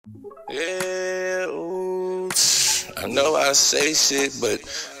Yeah, ooh, I know I say shit, but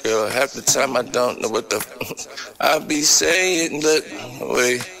girl, half the time I don't know what the I be saying. Look,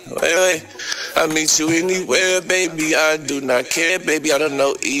 wait. I meet you anywhere, baby. I do not care, baby. I don't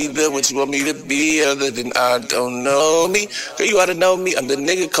know either what you want me to be, other than I don't know me. Girl, you ought to know me. I'm the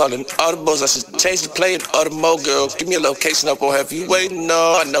nigga calling audibles. I should change the play in Automo, girl. Give me a location up or have you waiting?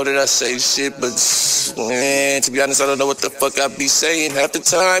 No, I know that I say shit, but man, to be honest, I don't know what the fuck I be saying half the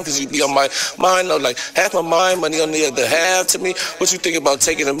time, cause you be on my mind, no, like half my mind, money on the other half to me. What you think about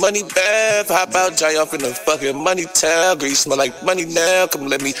taking a money bath? How about dry off in the fucking money towel? Girl, you smell like money now. Come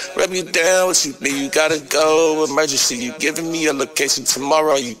let me rub you down. What you mean? You gotta go. Emergency. You giving me a location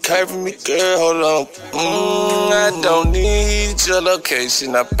tomorrow? You curving me, girl? Hold on. I don't need your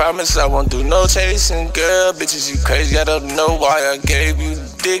location. I promise I won't do no chasing, girl. Bitches, you crazy. I don't know why I gave you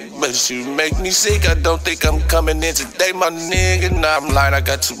dick, but you make me sick. I don't think I'm coming in today, my nigga. Nah, I'm lying. I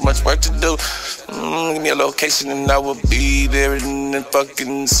got too much work to do. Give me a location and I will be there in a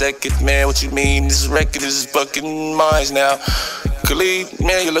fucking second, man. What you mean? This record is fucking mine now. Khalid,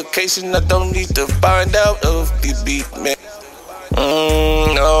 man, your location I don't need to find out of the beat, man.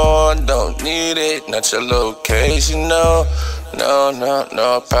 No, I don't need it. Not your location, no.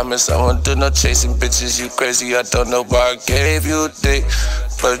 No, promise I won't do no chasing bitches. You crazy, I don't know why I gave you dick,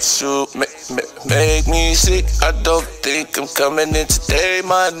 but you make me sick. I don't think I'm coming in today,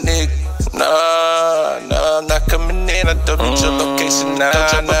 my nigga. Nah, I'm not coming in. I don't need your location. No.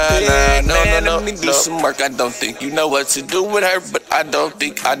 Let me do some work. I don't think you know what to do with her, but I don't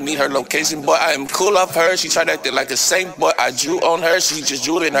think I need her location. Boy, I am cool off her. She tried to act like a saint. Boy, I drew on her. She just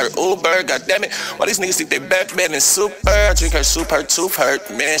drew in her Uber. God damn it. Why these niggas think they Batman and super? I drink her soup, her tooth hurt.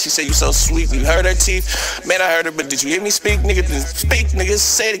 Man, she said you so sweet. You heard her teeth. Man, I heard her, but did you hear me speak, nigga? Then speak, niggas.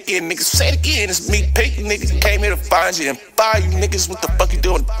 Say it again, niggas. Say it again. It's me, Pink, niggas. Came here to find you and fire you niggas. What the fuck you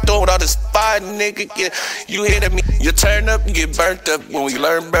doing? Doing with all this fire, nigga? Yeah, you hit at me. You turn up, you get burnt up when we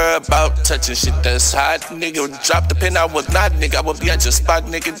learn, bro, about touching shit that's hot, nigga. Drop the pin, I was not, nigga. I will be at your spot,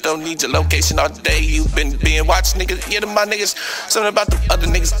 nigga. Don't need your location all day. You been being watched, nigga. Yeah, to my niggas. Something about the other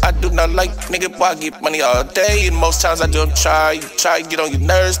niggas I do not like, nigga. Boy, I get money all day, and most times I do try to get on your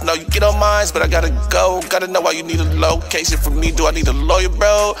nerves. No, you get on mine, but I gotta go. Gotta know why you need a location from me. Do I need a lawyer,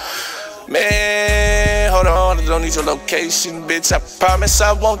 bro? Man, hold on, I don't need your location, bitch. I promise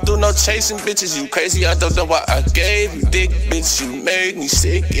I won't do no chasing, bitches. You crazy, I don't know why I gave you dick, bitch. You made me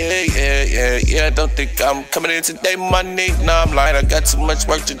sick, yeah. I don't think I'm coming in today, my nigga. Nah, I'm lying, I got too much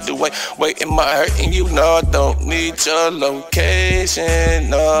work to do. Wait, am I hurting you? No, I don't need your location,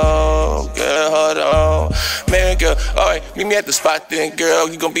 no, girl, hold on. Man, girl, alright, meet me at the spot then, girl.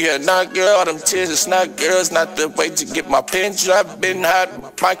 You gon' be here now, girl. All them tears, it's not, girl. It's not the way to get my pen dropped. Been hot,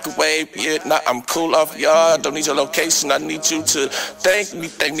 microwave. Yeah, nah, I'm cool off y'all. I don't need your location. I need you to thank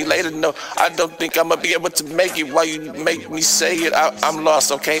me later. No, I don't think I'ma be able to make it while you make me say it. I'm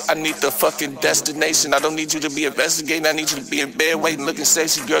lost, okay? I need the fucking destination. I don't need you to be investigating. I need you to be in bed waiting, looking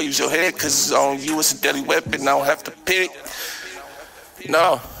sexy. Girl, use your head, cause it's on you. It's a deadly weapon. I don't have to pick.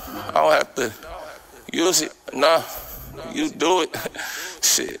 No, I don't have to use it. No, you do it.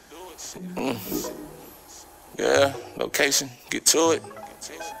 Shit. Yeah, location. Get to it.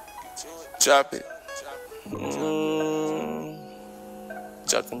 Drop it.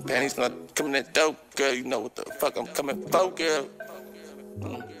 Drop them panties, not coming that dope, girl. You know what the fuck I'm coming for, girl.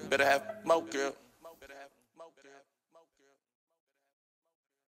 Better have more, girl.